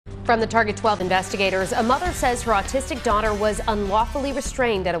From the Target 12 investigators, a mother says her autistic daughter was unlawfully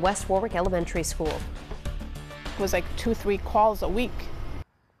restrained at a West Warwick elementary school. It was like 2-3 calls a week.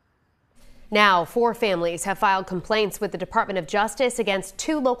 Now, 4 families have filed complaints with the Department of Justice against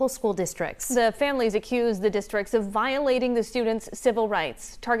 2 local school districts. The families accuse the districts of violating the students' civil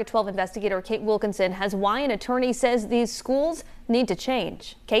rights. Target 12 investigator Kate Wilkinson has why an attorney says these schools need to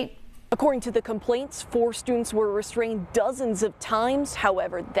change. Kate? According to the complaints, 4 students were restrained dozens of times.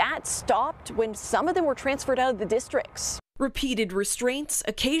 However, that stopped when some of them were transferred out of the districts. Repeated restraints,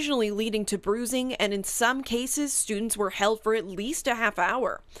 occasionally leading to bruising, and in some cases, students were held for at least a half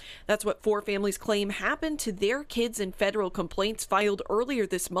hour. That's what 4 families claim happened to their kids in federal complaints filed earlier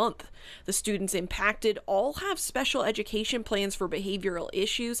this month. The students impacted all have special education plans for behavioral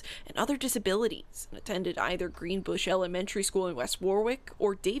issues and other disabilities, and attended either Greenbush Elementary School in West Warwick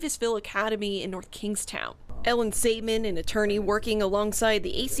or Davisville Academy in North Kingstown. Ellen Saitman, an attorney working alongside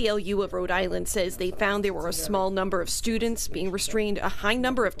the ACLU of Rhode Island, says they found there were a small number of students being restrained a high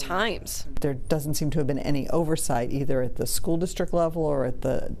number of times. There doesn't seem to have been any oversight either at the school district level or at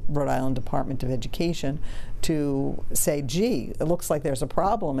the Rhode Island Department of Education to say, gee, it looks like there's a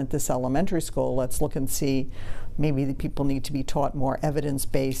problem at this elementary school. Let's look and see, maybe the people need to be taught more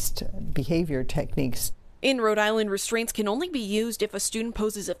evidence-based behavior techniques. In Rhode Island, restraints can only be used if a student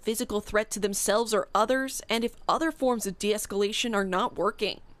poses a physical threat to themselves or others, and if other forms of de-escalation are not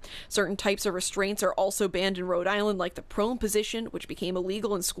working. Certain types of restraints are also banned in Rhode Island, like the prone position, which became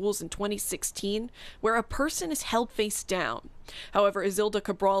illegal in schools in 2016, where a person is held face down. However, Isilda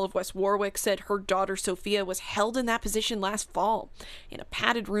Cabral of West Warwick said her daughter Sophia was held in that position last fall, in a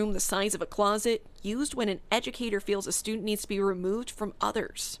padded room the size of a closet, used when an educator feels a student needs to be removed from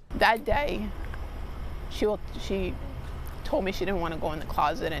others. That day, she told me she didn't want to go in the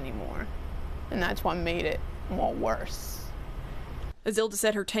closet anymore, and that's what made it more worse. Isilda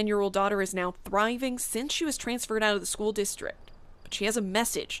said her 10-year-old daughter is now thriving since she was transferred out of the school district, but she has a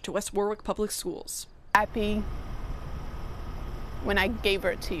message to West Warwick Public Schools. Happy when I gave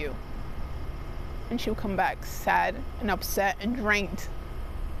her to you, and she'll come back sad and upset and drained.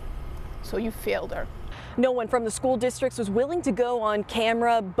 So you failed her. No one from the school districts was willing to go on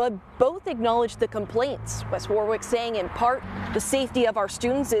camera, but both acknowledged the complaints. West Warwick saying in part, the safety of our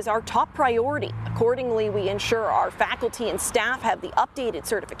students is our top priority. Accordingly, we ensure our faculty and staff have the updated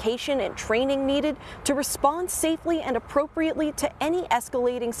certification and training needed to respond safely and appropriately to any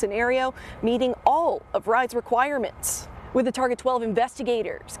escalating scenario, meeting all of RIDE's requirements. With the Target 12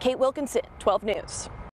 investigators, Kate Wilkinson, 12 News.